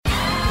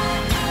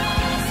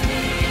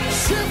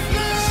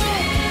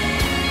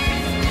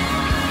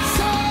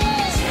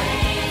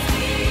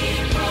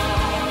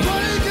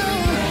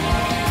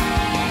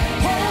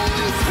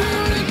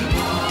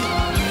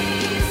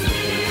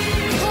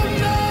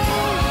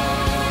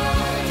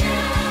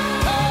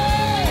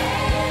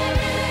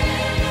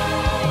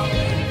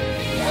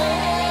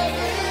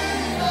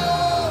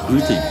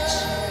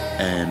Greetings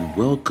and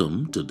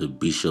welcome to the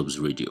Bishop's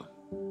Radio.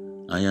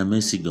 I am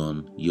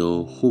Esigon,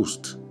 your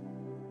host.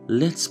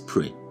 Let's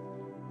pray.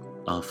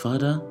 Our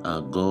Father,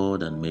 our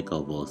God and Maker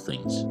of all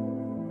things,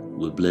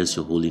 we bless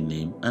your holy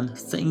name and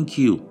thank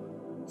you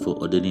for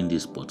ordaining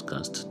this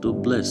podcast to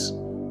bless,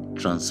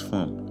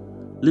 transform,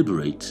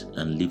 liberate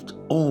and lift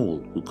all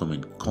who come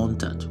in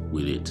contact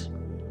with it.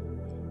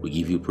 We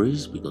give you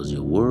praise because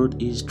your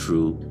word is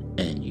true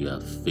and you are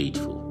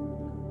faithful.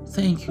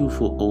 Thank you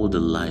for all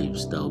the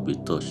lives that will be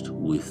touched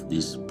with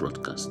this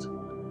broadcast.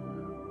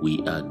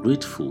 We are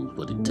grateful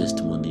for the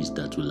testimonies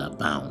that will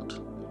abound.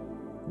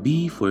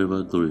 Be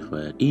forever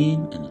glorified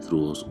in and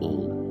through us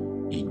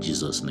all. In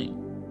Jesus' name.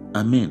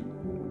 Amen.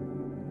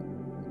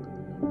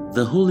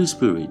 The Holy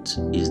Spirit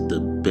is the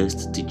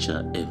best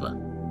teacher ever.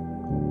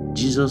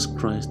 Jesus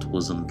Christ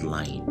wasn't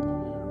lying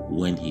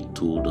when he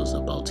told us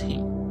about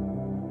him.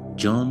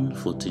 John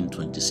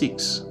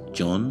 14:26.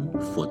 John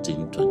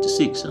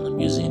 14:26, and I'm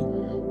using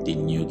the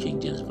New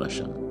King James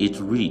Version. It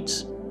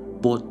reads,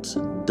 "But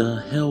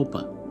the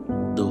Helper,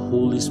 the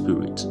Holy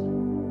Spirit,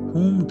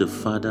 whom the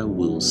Father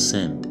will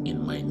send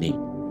in my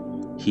name,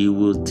 he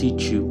will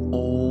teach you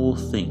all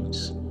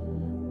things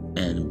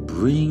and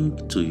bring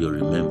to your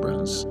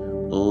remembrance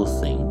all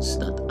things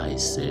that I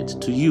said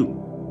to you."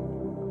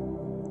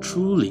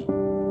 Truly,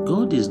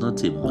 God is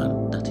not a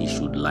man that he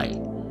should lie.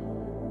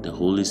 The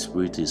Holy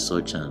Spirit is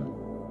such an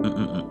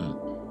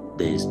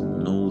there is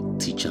no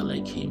teacher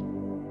like him.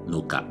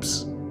 No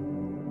caps.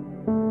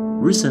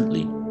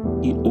 Recently,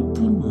 he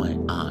opened my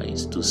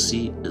eyes to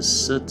see a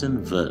certain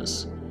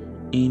verse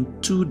in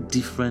two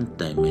different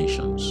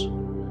dimensions.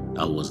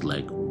 I was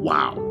like,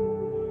 wow.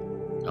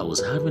 I was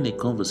having a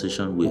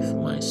conversation with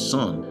my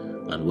son,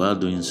 and while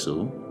doing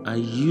so, I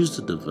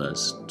used the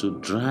verse to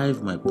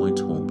drive my point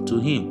home to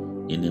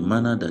him in a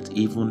manner that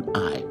even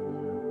I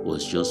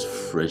was just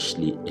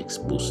freshly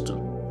exposed to.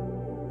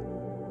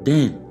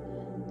 Then,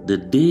 the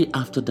day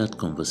after that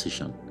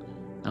conversation,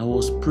 I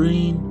was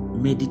praying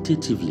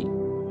meditatively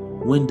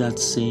when that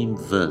same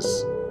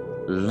verse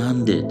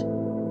landed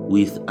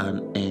with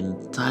an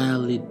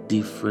entirely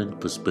different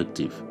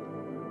perspective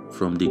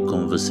from the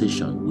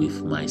conversation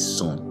with my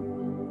son.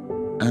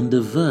 And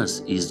the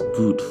verse is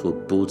good for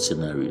both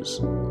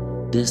scenarios,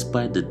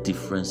 despite the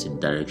difference in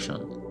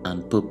direction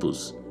and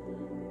purpose.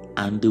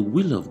 And the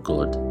will of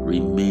God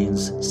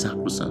remains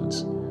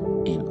sacrosanct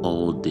in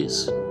all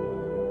this.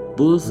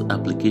 Both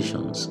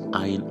applications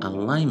are in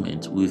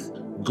alignment with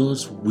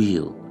God's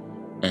will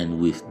and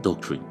with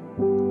doctrine.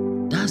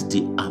 That's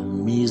the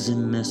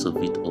amazingness of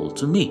it all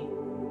to me.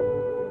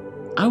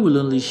 I will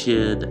only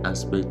share the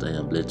aspect I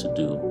am led to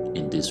do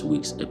in this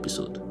week's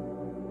episode.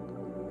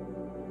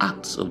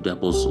 Acts of the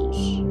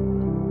Apostles,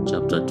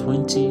 chapter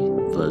 20,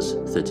 verse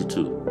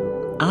 32.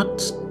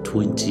 Acts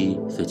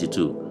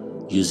 20:32,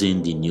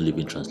 using the New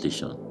Living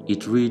Translation.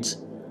 It reads,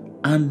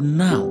 "And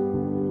now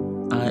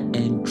I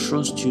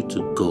entrust you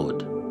to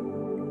God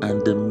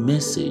and the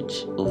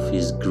message of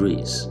his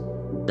grace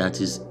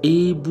that is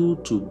able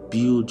to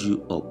build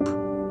you up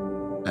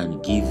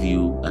and give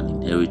you an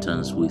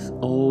inheritance with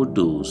all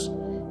those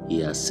he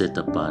has set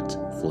apart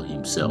for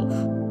himself."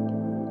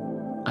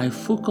 I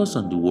focus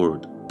on the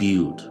word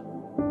build,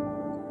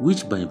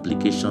 which by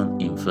implication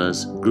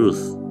infers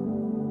growth,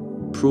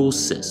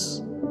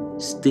 process,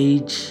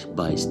 stage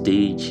by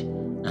stage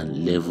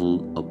and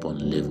level upon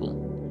level.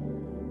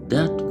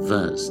 That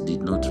verse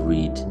did not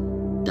read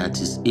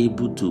that is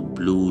able to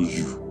blow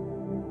you.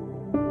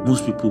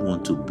 Most people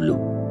want to blow.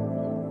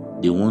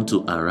 They want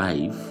to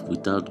arrive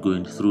without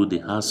going through the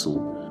hassle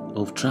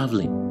of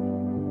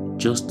traveling.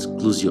 Just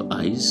close your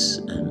eyes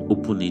and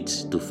open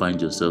it to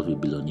find yourself a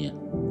billionaire.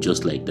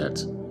 Just like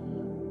that.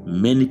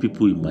 Many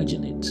people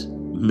imagine it.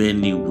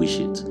 Many wish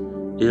it.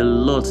 A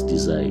lot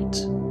desire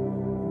it.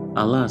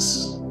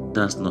 Alas,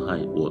 that's not how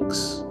it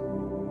works.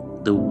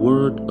 The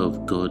Word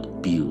of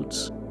God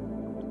builds.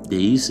 There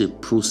is a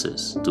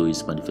process to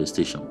its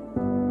manifestation.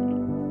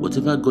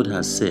 Whatever God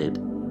has said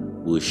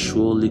will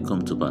surely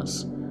come to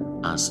pass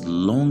as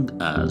long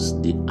as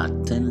the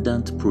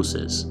attendant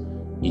process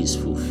is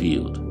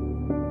fulfilled.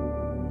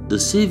 The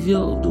Savior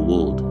of the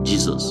world,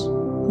 Jesus,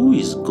 who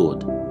is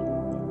God,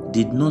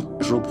 did not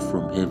drop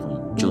from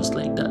heaven just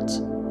like that.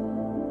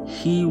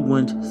 He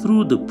went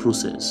through the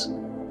process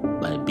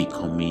by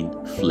becoming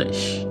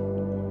flesh.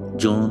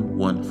 John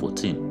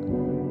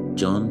 1:14.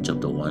 John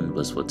chapter 1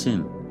 verse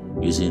 14,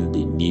 using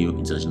the New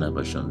International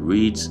Version,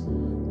 reads,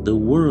 "The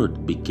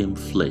Word became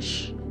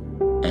flesh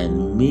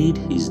and made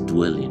his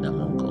dwelling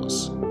among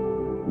us.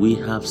 We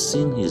have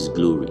seen his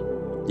glory,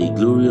 the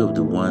glory of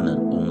the one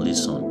and only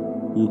Son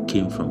who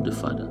came from the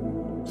Father,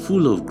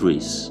 full of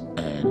grace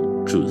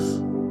and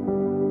truth."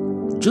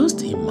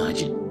 Just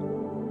imagine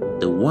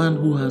the one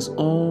who has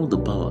all the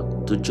power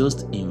to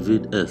just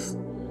invade earth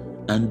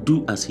and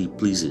do as he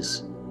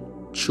pleases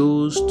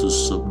chose to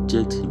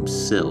subject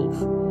himself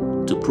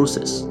to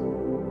process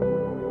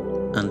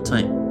and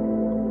time.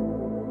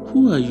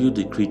 Who are you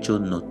the creature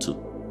not to?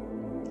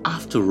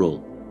 After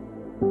all,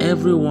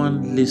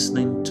 everyone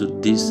listening to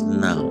this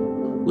now,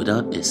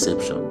 without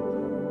exception,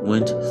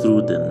 went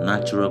through the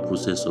natural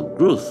process of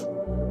growth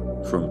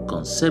from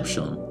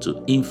conception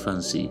to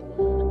infancy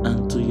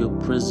and to your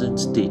present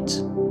state.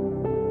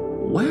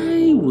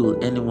 Why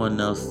will anyone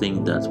now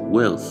think that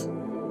wealth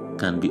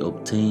can be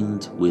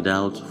obtained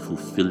without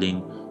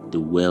fulfilling the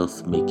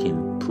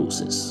wealth-making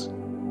process?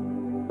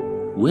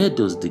 Where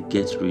does the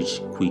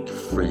get-rich-quick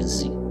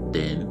frenzy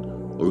then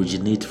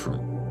originate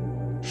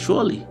from?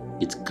 Surely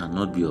it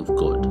cannot be of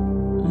God.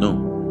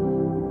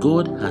 No,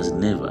 God has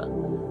never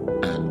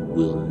and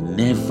will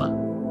never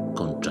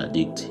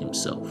contradict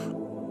himself.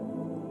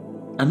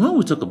 And when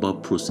we talk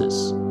about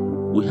process,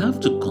 we have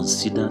to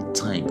consider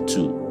time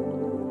too.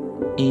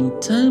 In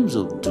terms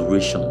of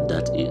duration,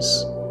 that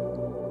is.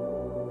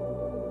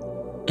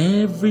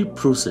 Every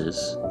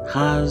process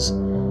has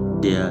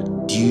their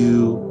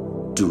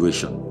due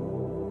duration.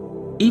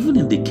 Even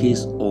in the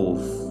case of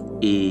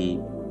a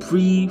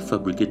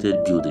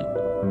prefabricated building,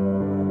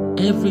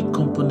 every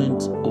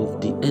component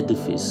of the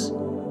edifice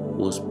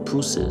was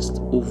processed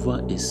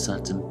over a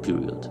certain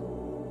period.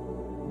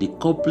 The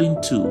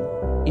coupling too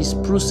is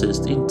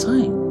processed in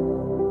time.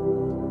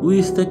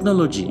 With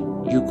technology,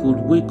 you could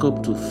wake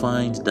up to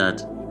find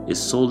that a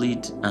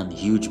solid and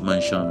huge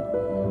mansion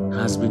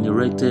has been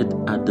erected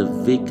at the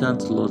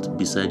vacant lot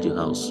beside your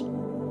house.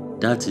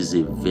 That is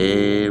a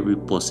very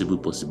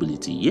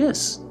possibility.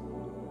 Yes,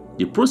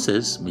 the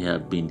process may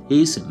have been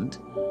hastened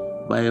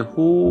by a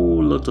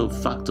whole lot of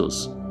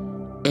factors,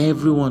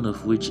 every one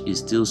of which is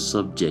still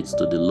subject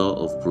to the law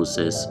of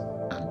process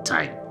and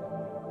time.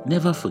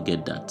 Never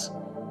forget that.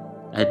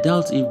 I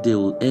doubt if there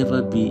will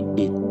ever be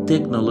a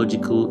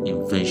technological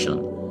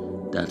invention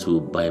that will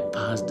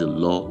bypass the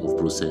law of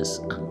process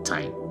and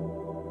time.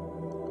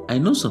 I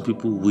know some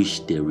people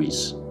wish there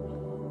is.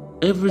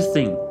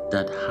 Everything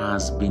that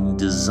has been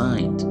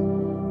designed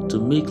to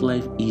make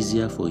life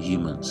easier for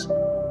humans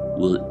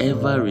will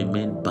ever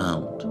remain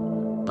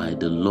bound by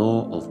the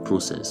law of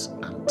process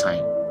and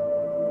time.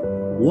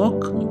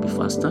 Work may be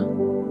faster,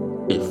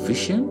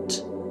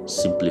 efficient,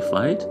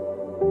 simplified,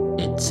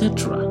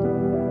 etc.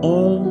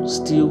 All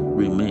still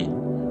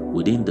remain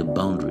within the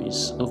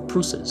boundaries of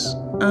process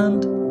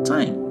and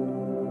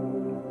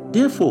time.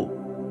 Therefore,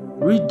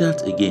 read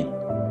that again.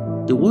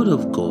 The Word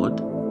of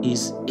God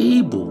is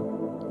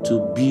able to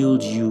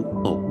build you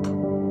up,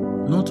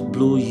 not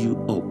blow you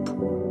up,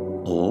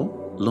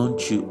 or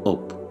launch you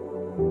up,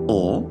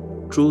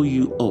 or throw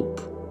you up,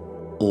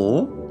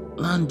 or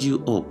land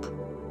you up.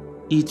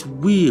 It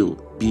will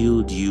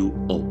build you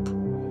up.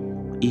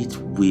 It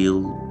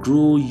will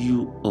grow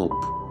you up.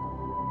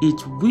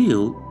 It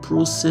will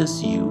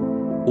process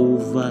you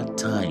over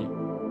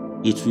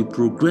time. It will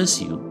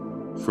progress you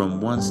from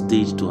one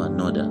stage to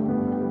another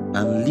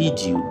and lead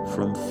you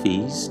from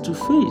phase to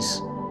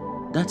phase.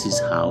 That is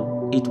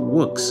how it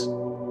works.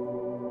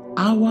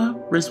 Our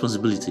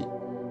responsibility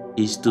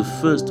is to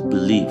first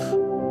believe,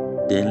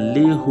 then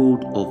lay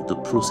hold of the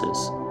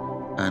process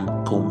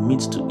and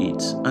commit to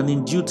it, and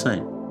in due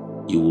time,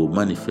 you will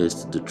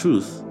manifest the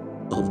truth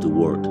of the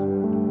word.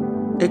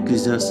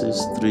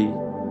 Ecclesiastes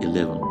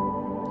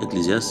 3:11.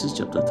 Ecclesiastes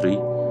chapter 3,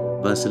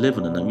 verse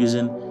 11, and I'm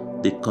using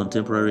the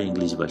Contemporary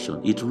English Version.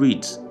 It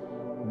reads,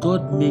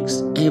 God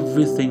makes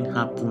everything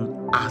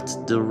happen at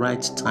the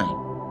right time.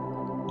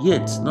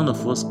 Yet none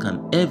of us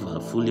can ever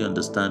fully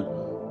understand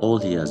all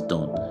he has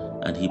done,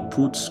 and he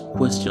puts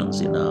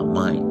questions in our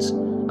minds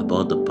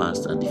about the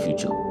past and the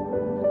future.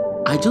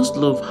 I just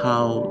love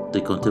how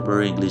the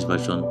Contemporary English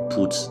Version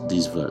puts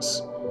this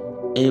verse.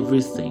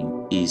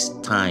 Everything is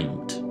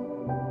timed.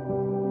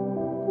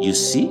 You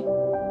see,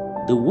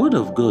 the Word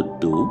of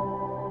God,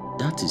 though,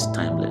 that is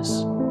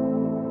timeless.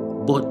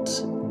 But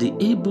the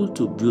able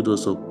to build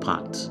us up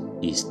part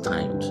is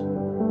timed.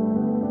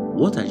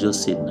 What I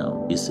just said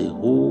now is a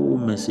whole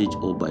message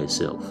all by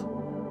itself,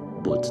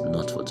 but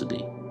not for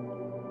today.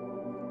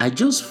 I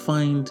just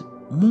find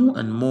more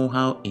and more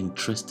how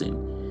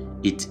interesting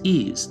it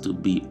is to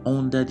be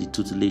under the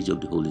tutelage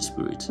of the Holy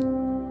Spirit.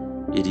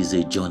 It is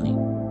a journey,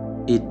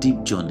 a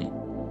deep journey,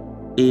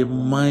 a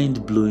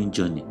mind-blowing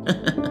journey,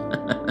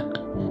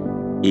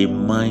 a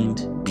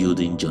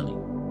mind-building journey.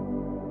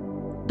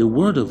 The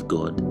Word of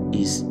God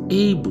is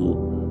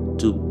able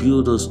to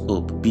build us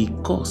up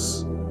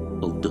because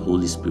of the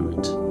Holy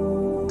Spirit,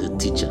 the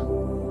teacher.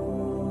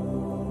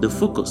 The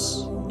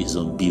focus is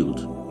on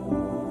build,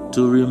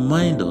 to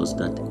remind us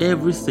that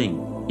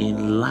everything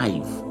in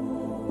life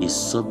is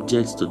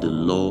subject to the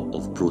law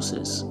of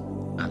process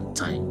and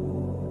time.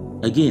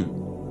 Again,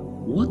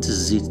 what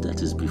is it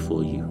that is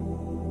before you?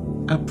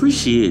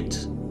 Appreciate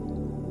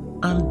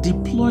and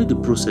deploy the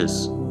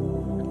process,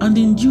 and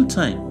in due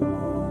time,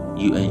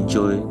 you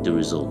enjoy the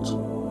result.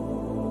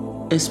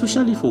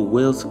 Especially for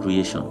wealth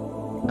creation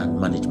and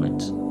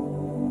management.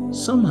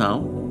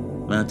 Somehow,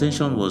 my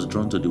attention was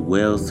drawn to the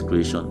wealth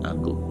creation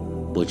angle,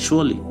 but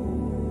surely,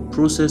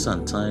 process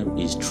and time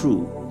is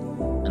true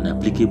and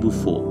applicable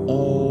for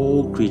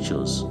all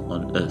creatures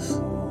on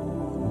earth.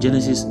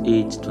 Genesis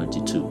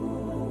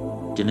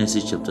 8:22.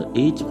 Genesis chapter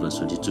 8 verse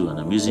 22, and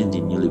I'm using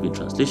the New Living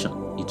Translation.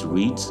 It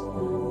reads,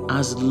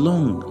 as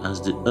long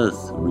as the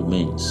earth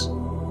remains,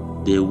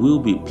 There will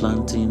be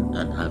planting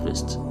and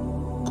harvest,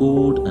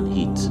 cold and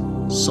heat,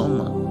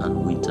 summer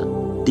and winter,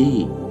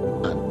 day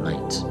and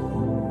night.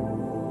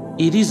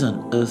 It is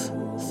an earth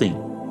thing,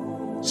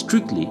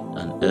 strictly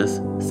an earth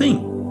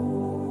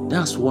thing.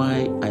 That's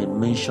why I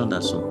mentioned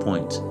at some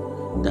point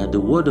that the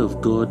Word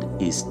of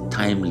God is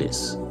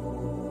timeless,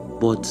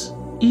 but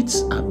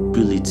its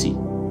ability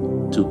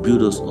to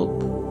build us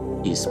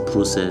up is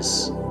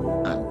process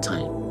and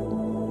time.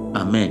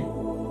 Amen.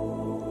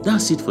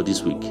 That's it for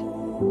this week.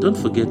 Don't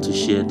forget to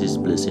share this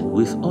blessing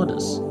with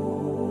others.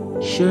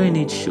 Sharing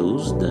it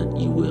shows that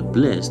you were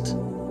blessed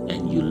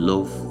and you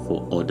love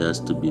for others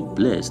to be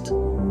blessed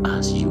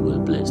as you were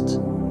blessed.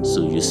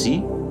 So you see,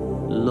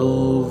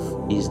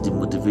 love is the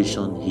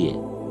motivation here,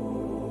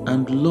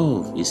 and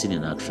love is seen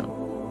in action.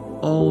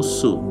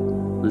 Also,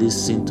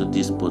 listen to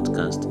this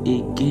podcast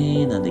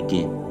again and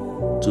again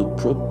to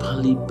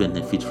properly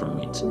benefit from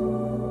it.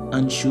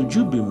 And should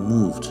you be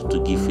moved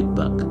to give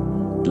feedback,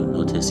 do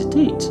not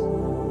hesitate,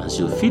 as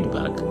your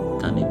feedback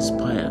can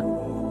inspire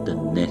the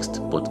next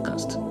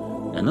podcast.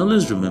 And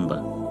always remember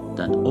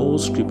that all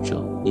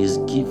scripture is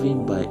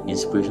given by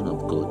inspiration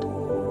of God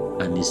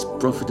and is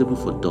profitable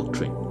for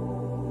doctrine,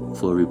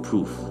 for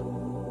reproof,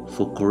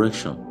 for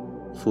correction,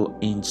 for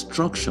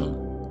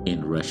instruction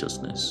in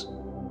righteousness.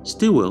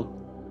 Stay well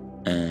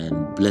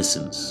and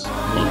blessings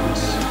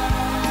always.